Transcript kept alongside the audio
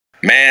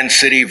Man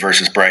City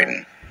versus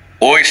Brighton.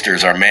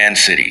 Oysters are Man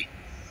City.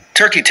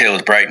 Turkey Tail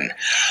is Brighton,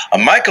 a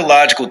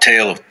mycological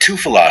tale of two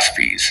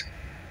philosophies.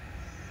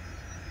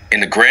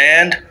 In the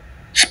grand,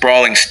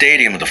 sprawling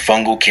stadium of the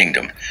fungal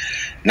kingdom,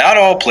 not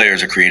all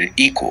players are created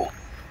equal.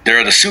 There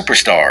are the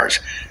superstars,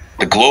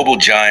 the global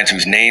giants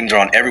whose names are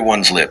on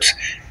everyone's lips,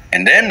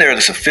 and then there are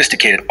the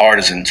sophisticated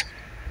artisans,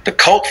 the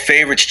cult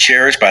favorites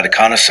cherished by the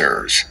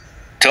connoisseurs.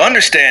 To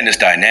understand this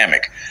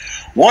dynamic,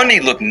 one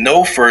need look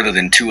no further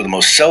than two of the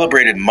most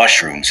celebrated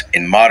mushrooms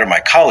in modern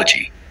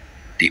mycology,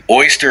 the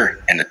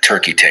oyster and the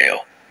turkey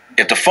tail.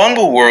 If the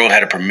fungal world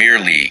had a premier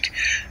league,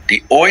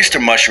 the oyster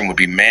mushroom would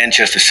be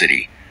Manchester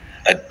City,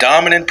 a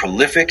dominant,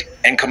 prolific,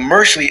 and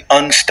commercially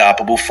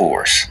unstoppable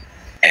force.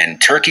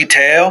 And turkey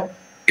tail,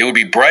 it would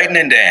be Brighton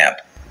and damp,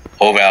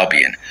 Hove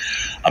Albion,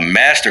 a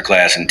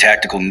masterclass in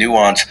tactical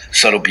nuance,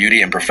 subtle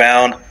beauty, and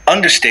profound,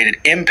 understated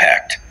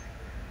impact.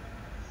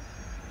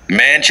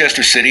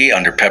 Manchester City,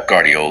 under Pep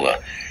Guardiola,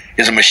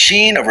 is a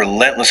machine of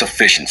relentless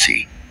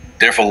efficiency.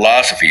 Their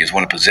philosophy is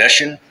one of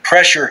possession,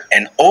 pressure,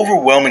 and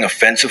overwhelming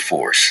offensive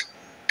force.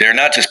 They are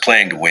not just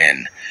playing to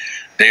win.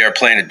 They are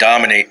playing to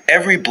dominate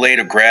every blade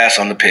of grass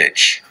on the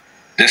pitch.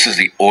 This is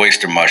the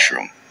oyster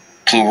mushroom.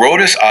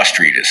 Pleurotus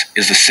ostreatus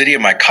is the city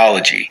of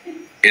mycology.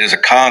 It is a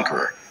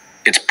conqueror.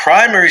 Its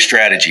primary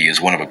strategy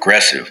is one of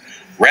aggressive,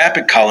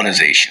 rapid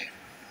colonization.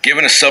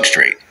 Given a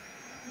substrate,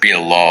 be it a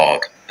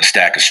log, a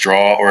stack of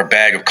straw, or a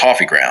bag of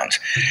coffee grounds,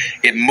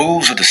 it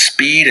moves with the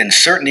speed and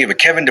certainty of a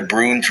Kevin De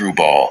Bruyne through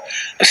ball,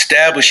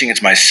 establishing its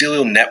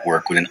mycelial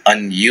network with an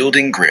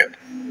unyielding grip.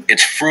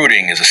 Its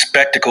fruiting is a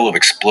spectacle of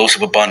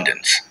explosive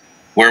abundance.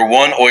 Where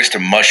one oyster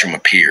mushroom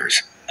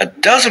appears, a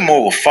dozen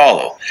more will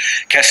follow,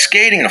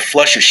 cascading in a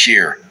flush of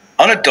sheer,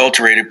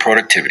 unadulterated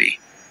productivity.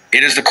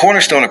 It is the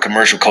cornerstone of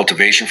commercial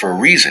cultivation for a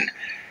reason.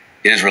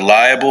 It is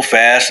reliable,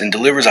 fast, and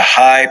delivers a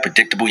high,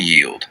 predictable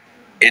yield.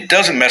 It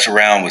doesn't mess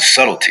around with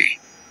subtlety.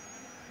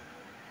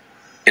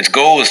 Its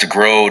goal is to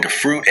grow, to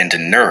fruit, and to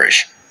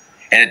nourish,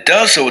 and it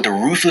does so with the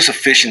ruthless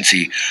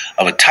efficiency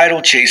of a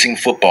title-chasing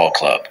football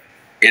club.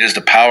 It is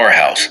the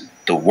powerhouse,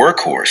 the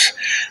workhorse,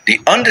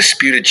 the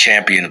undisputed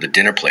champion of the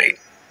dinner plate.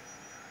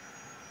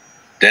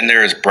 Then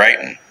there is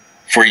Brighton.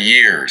 For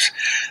years,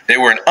 they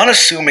were an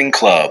unassuming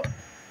club,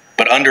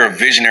 but under a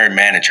visionary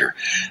manager,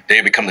 they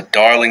have become the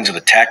darlings of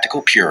the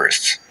tactical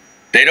purists.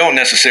 They don't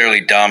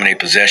necessarily dominate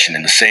possession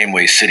in the same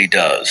way City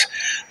does,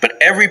 but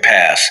every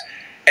pass,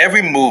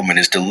 every movement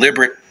is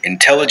deliberate,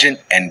 intelligent,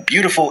 and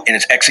beautiful in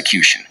its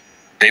execution.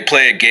 They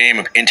play a game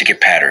of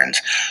intricate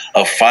patterns,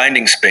 of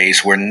finding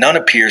space where none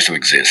appears to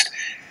exist,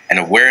 and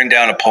of wearing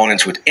down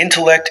opponents with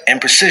intellect and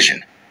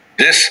precision.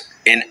 This,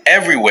 in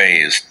every way,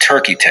 is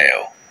turkey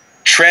tail.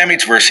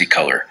 Trametes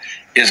versicolor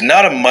is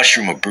not a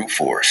mushroom of brute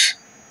force.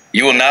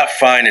 You will not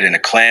find it in a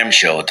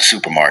clamshell at the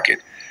supermarket,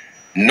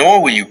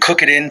 nor will you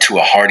cook it into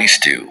a hearty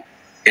stew.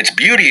 Its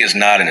beauty is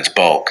not in its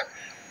bulk,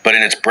 but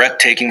in its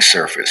breathtaking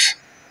surface.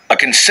 A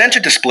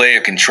concentric display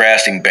of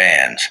contrasting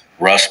bands,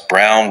 rust,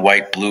 brown,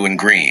 white, blue, and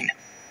green.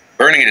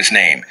 Earning it its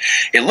name,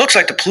 it looks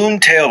like the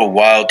plumed tail of a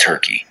wild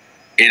turkey.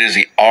 It is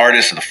the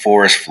artist of the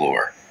forest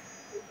floor.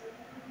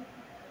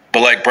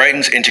 But like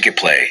Brighton's intricate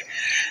play,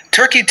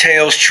 turkey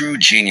tail's true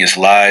genius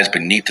lies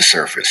beneath the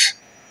surface.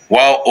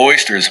 While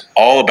oyster is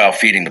all about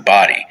feeding the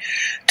body,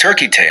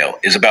 turkey tail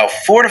is about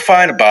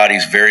fortifying the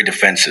body's very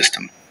defense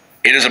system.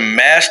 It is a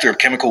master of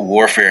chemical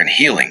warfare and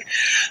healing,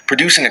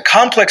 producing a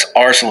complex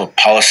arsenal of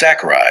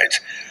polysaccharides,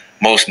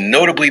 most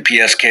notably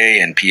PSK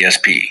and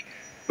PSP,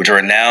 which are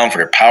renowned for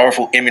their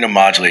powerful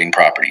immunomodulating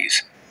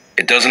properties.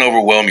 It doesn't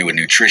overwhelm you with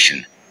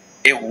nutrition.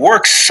 It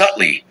works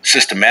subtly,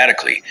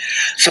 systematically,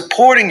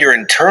 supporting your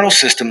internal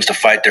systems to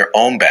fight their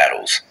own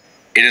battles.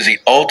 It is the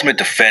ultimate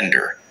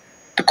defender,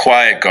 the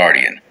quiet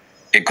guardian.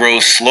 It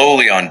grows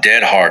slowly on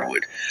dead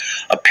hardwood,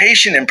 a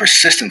patient and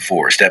persistent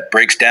force that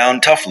breaks down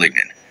tough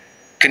lignin,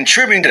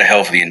 contributing to the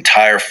health of the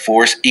entire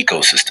forest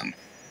ecosystem.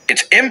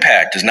 Its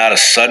impact is not a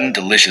sudden,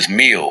 delicious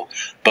meal,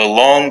 but a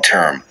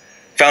long-term,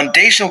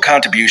 foundational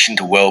contribution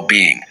to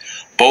well-being,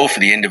 both for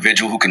the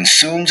individual who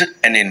consumes it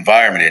and the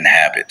environment it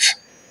inhabits.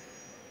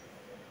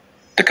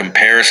 The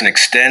comparison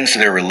extends to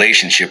their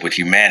relationship with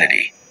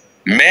humanity.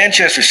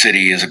 Manchester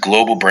City is a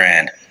global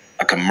brand,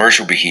 a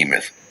commercial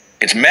behemoth.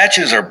 Its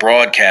matches are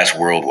broadcast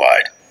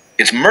worldwide.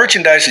 Its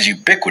merchandise is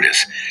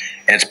ubiquitous,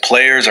 and its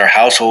players are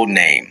household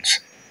names.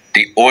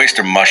 The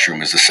oyster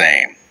mushroom is the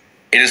same.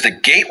 It is the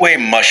gateway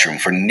mushroom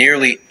for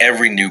nearly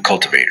every new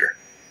cultivator.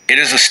 It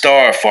is the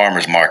star of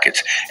farmers'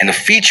 markets and the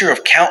feature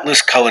of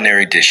countless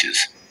culinary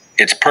dishes.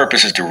 Its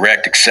purpose is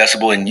direct,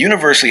 accessible, and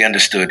universally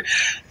understood.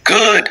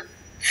 Good,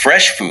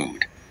 fresh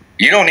food.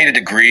 You don't need a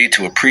degree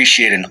to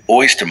appreciate an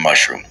oyster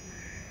mushroom.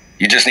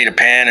 You just need a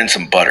pan and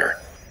some butter.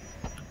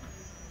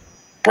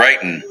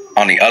 Brighton,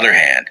 on the other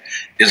hand,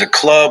 is a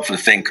club for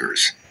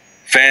thinkers.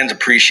 Fans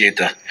appreciate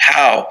the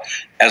how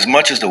as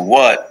much as the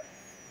what.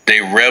 They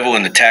revel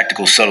in the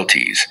tactical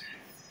subtleties,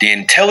 the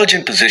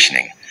intelligent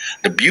positioning,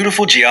 the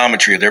beautiful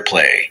geometry of their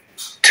play.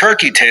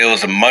 Turkey tail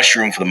is the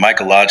mushroom for the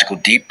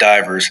mycological deep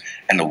divers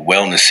and the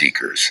wellness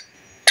seekers.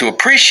 To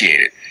appreciate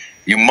it,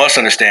 you must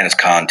understand its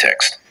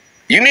context.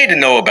 You need to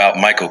know about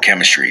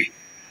mycochemistry,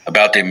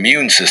 about the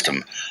immune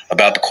system,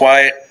 about the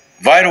quiet,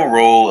 vital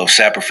role of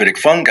saprophytic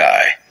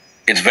fungi.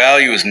 Its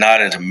value is not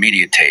in its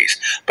immediate taste,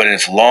 but in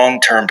its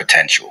long-term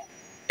potential.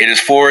 It is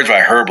foraged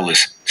by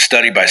herbalists,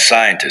 studied by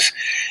scientists,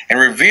 and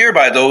revered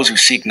by those who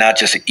seek not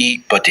just to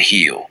eat, but to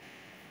heal.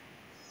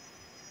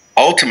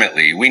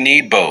 Ultimately, we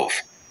need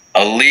both.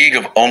 A league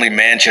of only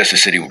Manchester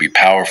City would be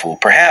powerful,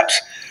 perhaps,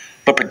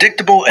 but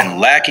predictable and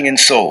lacking in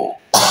soul.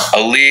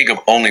 A league of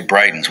only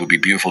Brightons would be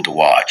beautiful to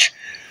watch,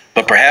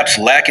 but perhaps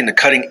lacking the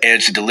cutting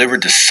edge to deliver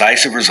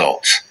decisive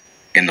results.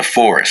 In the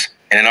forest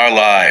and in our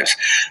lives,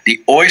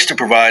 the oyster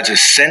provides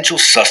essential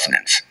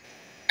sustenance,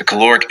 the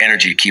caloric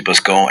energy to keep us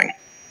going.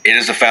 It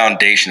is the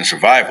foundation of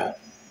survival.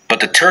 But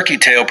the turkey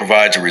tail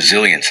provides a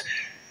resilience,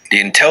 the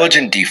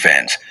intelligent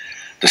defense,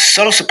 the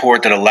subtle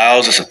support that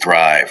allows us to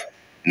thrive,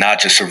 not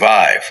just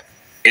survive.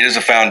 It is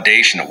a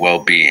foundation of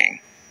well-being.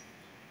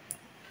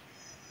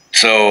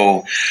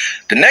 So,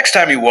 the next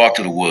time you walk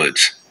through the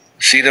woods,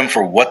 see them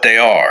for what they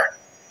are.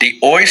 The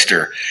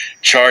oyster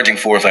charging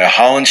forth like a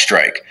Holland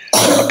strike,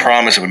 a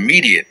promise of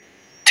immediate,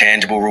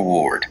 tangible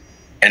reward.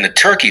 And the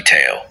turkey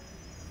tail,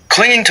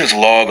 clinging to his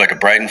log like a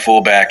Brighton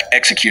fullback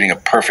executing a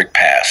perfect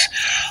pass,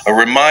 a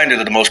reminder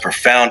that the most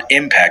profound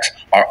impacts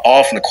are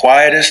often the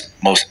quietest,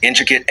 most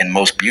intricate, and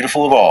most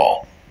beautiful of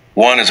all.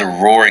 One is a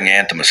roaring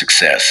anthem of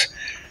success,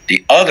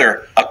 the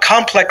other a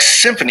complex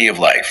symphony of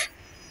life,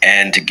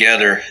 and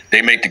together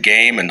they make the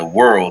game and the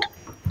world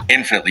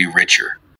infinitely richer.